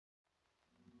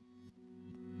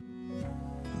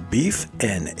Beef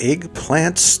and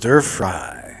eggplant stir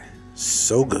fry.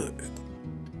 So good.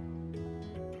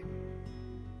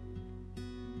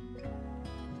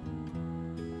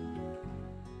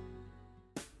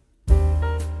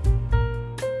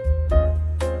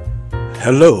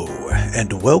 Hello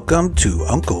and welcome to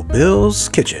Uncle Bill's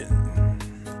Kitchen.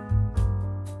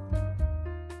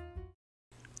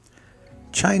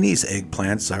 Chinese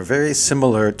eggplants are very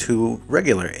similar to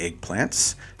regular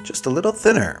eggplants, just a little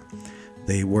thinner.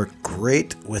 They work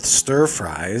great with stir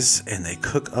fries and they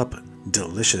cook up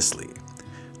deliciously.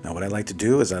 Now what I like to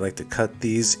do is I like to cut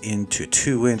these into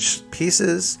 2-inch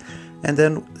pieces and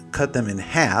then cut them in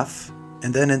half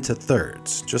and then into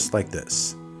thirds, just like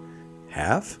this.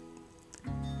 Half,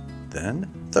 then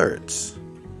thirds,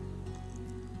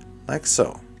 like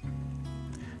so.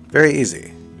 Very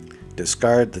easy.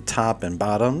 Discard the top and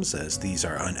bottoms as these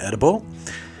are unedible.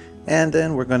 And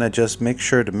then we're going to just make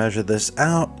sure to measure this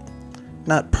out.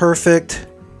 Not perfect,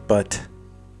 but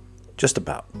just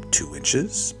about 2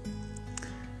 inches.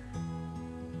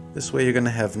 This way you're going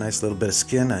to have a nice little bit of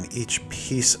skin on each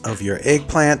piece of your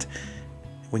eggplant.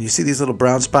 When you see these little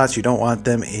brown spots, you don't want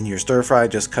them in your stir fry.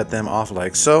 Just cut them off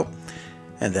like so.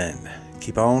 And then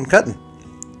keep on cutting.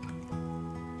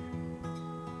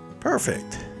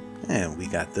 Perfect. And we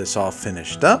got this all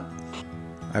finished up.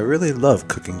 I really love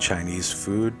cooking Chinese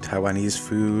food, Taiwanese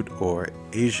food, or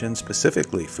Asian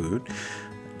specifically food.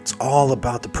 It's all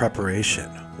about the preparation.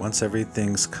 Once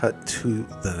everything's cut to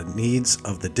the needs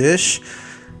of the dish,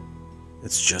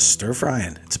 it's just stir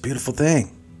frying. It's a beautiful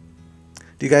thing.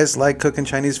 Do you guys like cooking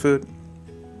Chinese food?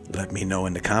 Let me know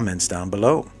in the comments down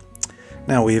below.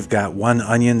 Now we've got 1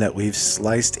 onion that we've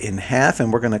sliced in half,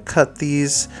 and we're going to cut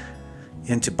these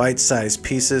into bite-sized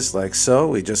pieces like so.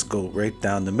 We just go right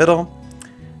down the middle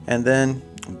and then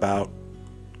about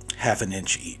 1/2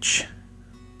 inch each.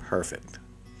 Perfect.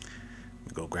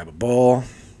 Go grab a bowl.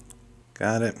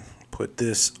 Got it. Put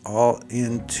this all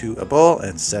into a bowl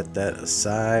and set that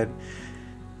aside.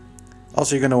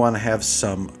 Also, you're going to want to have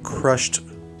some crushed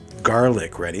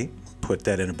garlic ready. Put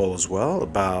that in a bowl as well,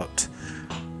 about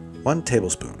 1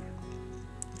 tablespoon.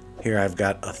 Here I've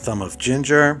got a thumb of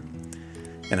ginger,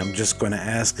 and I'm just going to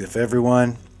ask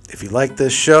if you like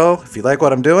this show, if you like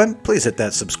what I'm doing, please hit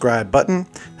that subscribe button.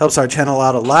 Helps our channel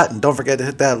out a lot, and don't forget to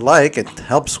hit that like. It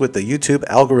helps with the YouTube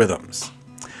algorithms.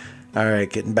 Alright,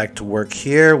 getting back to work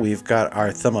here. We've got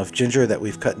our thumb of ginger that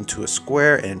we've cut into a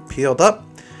square and peeled up.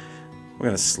 We're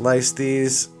going to slice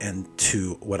these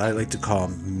into what I like to call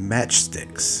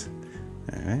matchsticks.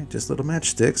 Alright, just little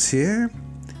matchsticks here.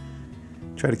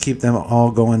 Try to keep them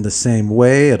all going the same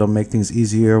way. It'll make things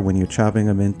easier when you're chopping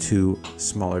them into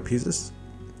smaller pieces.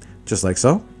 Just like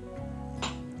so.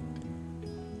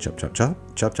 Chop, chop, chop,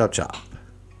 chop, chop, chop.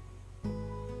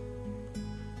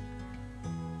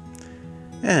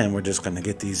 And we're just going to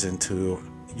get these into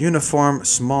uniform,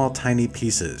 small, tiny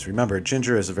pieces. Remember,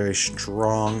 ginger is a very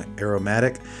strong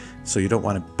aromatic, so you don't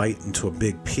want to bite into a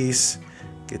big piece.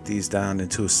 Get these down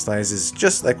into slices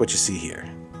just like what you see here.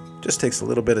 Just takes a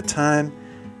little bit of time,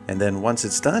 and then once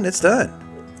it's done, it's done.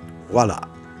 Voila.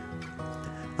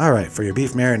 Alright, for your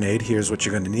beef marinade, here's what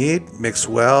you're going to need. Mix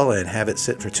well and have it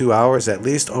sit for 2 hours at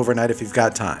least, overnight if you've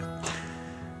got time.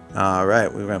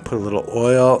 Alright, we're going to put a little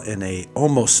oil in a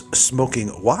almost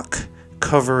smoking wok.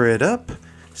 Cover it up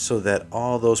so that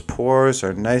all those pores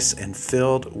are nice and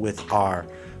filled with our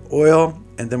oil.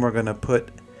 And then we're going to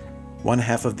put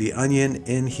 1/2 of the onion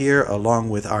in here along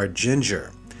with our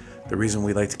ginger. The reason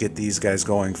we like to get these guys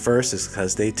going first is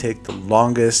because they take the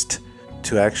longest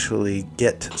to actually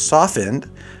get softened.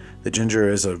 The ginger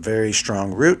is a very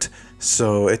strong root,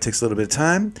 so it takes a little bit of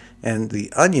time. And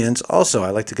the onions also,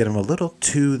 I like to get them a little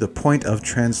to the point of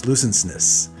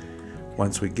translucentness.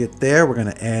 Once we get there, we're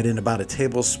going to add in about 1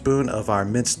 tablespoon of our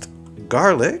minced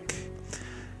garlic.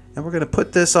 And we're going to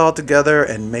put this all together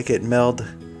and make it meld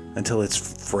until it's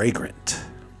fragrant.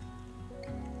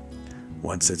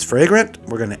 Once it's fragrant,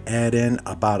 we're going to add in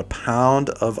about 1 pound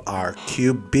of our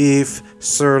cube beef,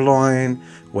 sirloin,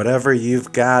 whatever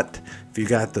you've got. If you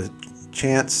got the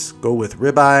chance, go with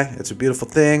ribeye. It's a beautiful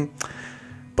thing.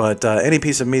 But any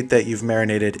piece of meat that you've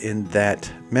marinated in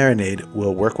that marinade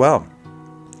will work well.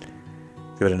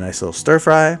 Give it a nice little stir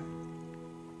fry.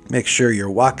 Make sure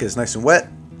your wok is nice and wet.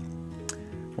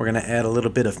 We're going to add a little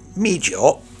bit of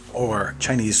mijiu, or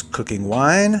Chinese cooking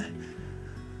wine.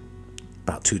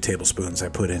 About 2 tablespoons I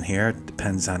put in here.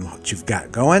 Depends on what you've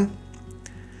got going.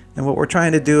 And what we're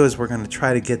trying to do is we're going to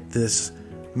try to get this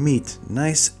meat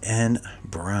nice and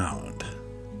browned.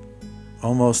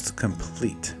 Almost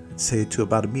complete. I'd say to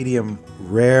about a medium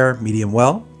rare, medium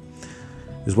well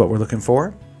is what we're looking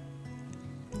for.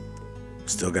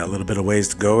 Still got a little bit of ways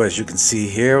to go. As you can see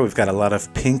here, we've got a lot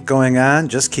of pink going on.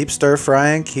 Just keep stir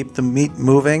frying, keep the meat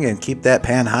moving, and keep that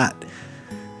pan hot.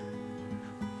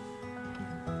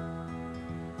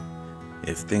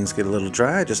 If things get a little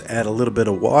dry, just add a little bit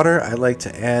of water. I like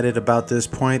to add it about this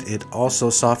point. It also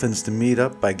softens the meat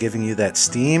up by giving you that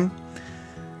steam.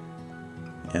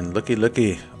 And looky,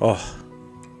 looky. Oh,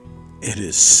 it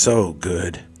is so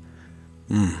good.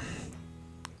 We're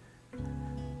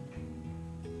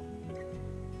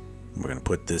going to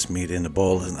put this meat in the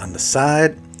bowl on the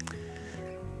side.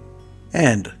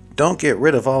 And don't get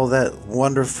rid of all that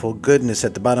wonderful goodness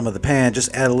at the bottom of the pan.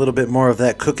 Just add a little bit more of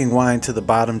that cooking wine to the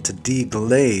bottom to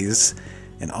deglaze.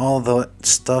 And all the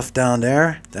stuff down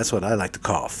there, that's what I like to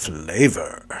call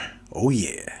flavor. Oh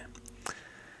yeah.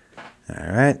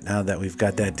 Alright, now that we've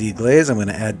got that deglaze, I'm going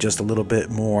to add just a little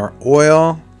bit more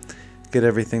oil. Get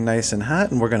everything nice and hot.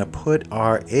 And we're going to put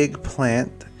our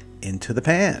eggplant into the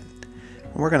pan.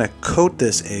 And we're going to coat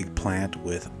this eggplant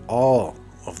with all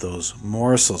of those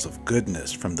morsels of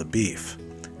goodness from the beef.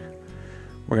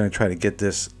 We're going to try to get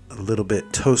this a little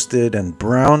bit toasted and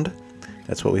browned.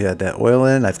 That's what we had that oil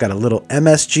in. I've got a little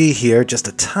MSG here, just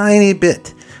a tiny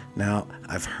bit. Now,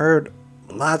 I've heard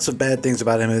lots of bad things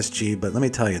about MSG, but let me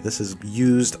tell you, this is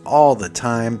used all the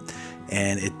time,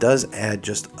 and it does add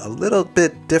just a little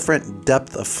bit different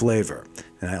depth of flavor.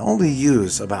 And I only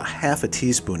use about half a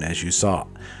teaspoon, as you saw.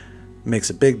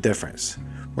 Makes a big difference.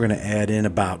 We're going to add in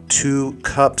about 2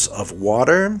 cups of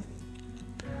water.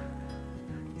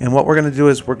 And what we're going to do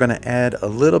is we're going to add a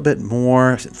little bit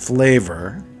more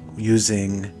flavor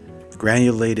using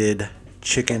granulated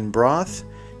chicken broth.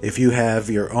 If you have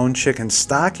your own chicken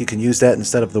stock, you can use that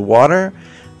instead of the water.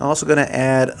 I'm also going to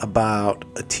add about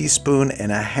 1.5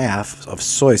 teaspoons of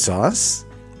soy sauce.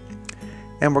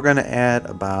 And we're going to add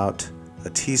about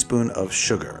 1 teaspoon of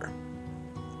sugar.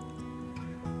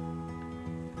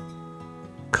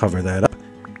 Cover that up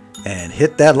and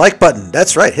hit that like button.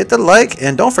 That's right, hit the like,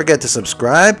 and don't forget to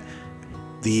subscribe.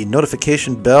 The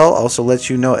notification bell also lets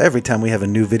you know every time we have a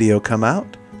new video come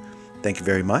out. Thank you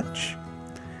very much.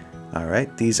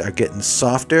 Alright, these are getting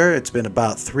softer. It's been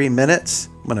about 3 minutes.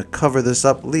 I'm going to cover this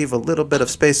up, leave a little bit of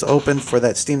space open for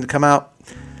that steam to come out.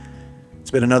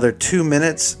 It's been another 2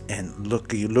 minutes, and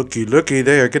looky, looky, looky,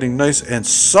 they are getting nice and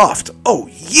soft. Oh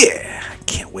yeah, I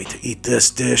can't wait to eat this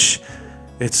dish.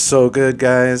 It's so good,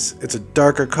 guys. It's a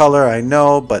darker color, I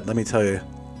know, but let me tell you,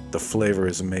 the flavor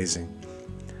is amazing.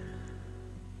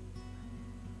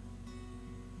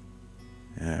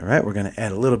 Alright, we're going to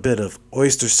add a little bit of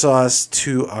oyster sauce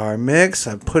to our mix.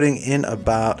 I'm putting in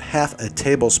about ½ a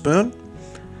tablespoon.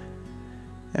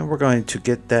 And we're going to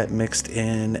get that mixed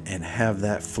in and have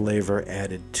that flavor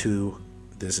added to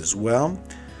this as well.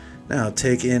 Now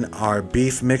take in our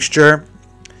beef mixture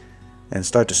and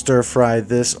start to stir fry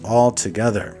this all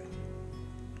together.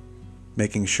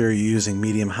 Making sure you're using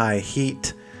medium-high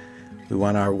heat. We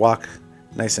want our wok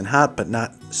nice and hot, but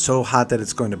not so hot that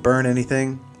it's going to burn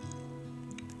anything.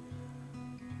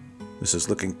 This is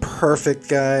looking perfect,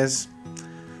 guys.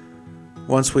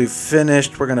 Once we've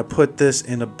finished, we're going to put this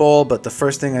in a bowl, but the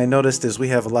first thing I noticed is we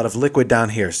have a lot of liquid down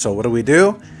here. So what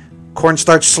do?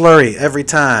 Cornstarch slurry every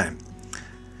time.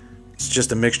 It's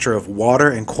just a mixture of water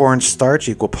and cornstarch,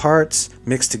 equal parts,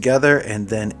 mixed together and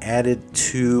then added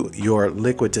to your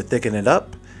liquid to thicken it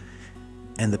up.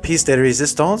 And the piece de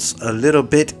resistance, a little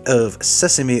bit of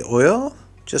sesame oil,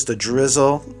 just a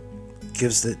drizzle,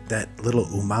 gives it that little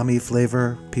umami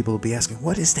flavor. People will be asking,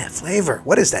 what is that flavor?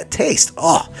 What is that taste?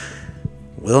 Oh,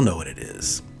 we'll know what it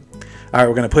is. All right,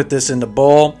 we're going to put this in the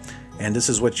bowl, and this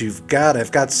is what you've got.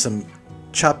 I've got some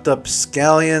chopped up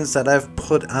scallions that I've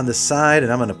put on the side,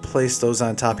 and I'm going to place those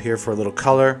on top here for a little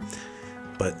color.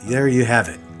 But there you have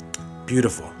it.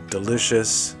 Beautiful,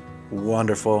 delicious,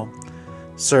 wonderful.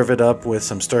 Serve it up with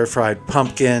some stir-fried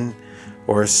pumpkin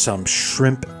or some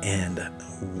shrimp and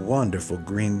wonderful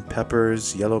green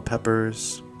peppers, yellow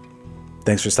peppers.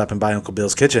 Thanks for stopping by Uncle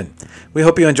Bill's Kitchen. We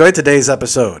hope you enjoyed today's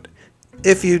episode.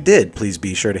 If you did, please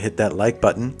be sure to hit that like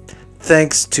button.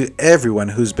 Thanks to everyone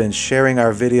who's been sharing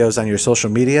our videos on your social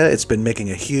media. It's been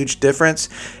making a huge difference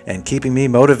and keeping me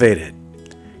motivated.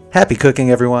 Happy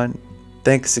cooking, everyone.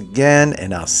 Thanks again,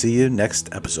 and I'll see you next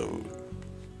episode.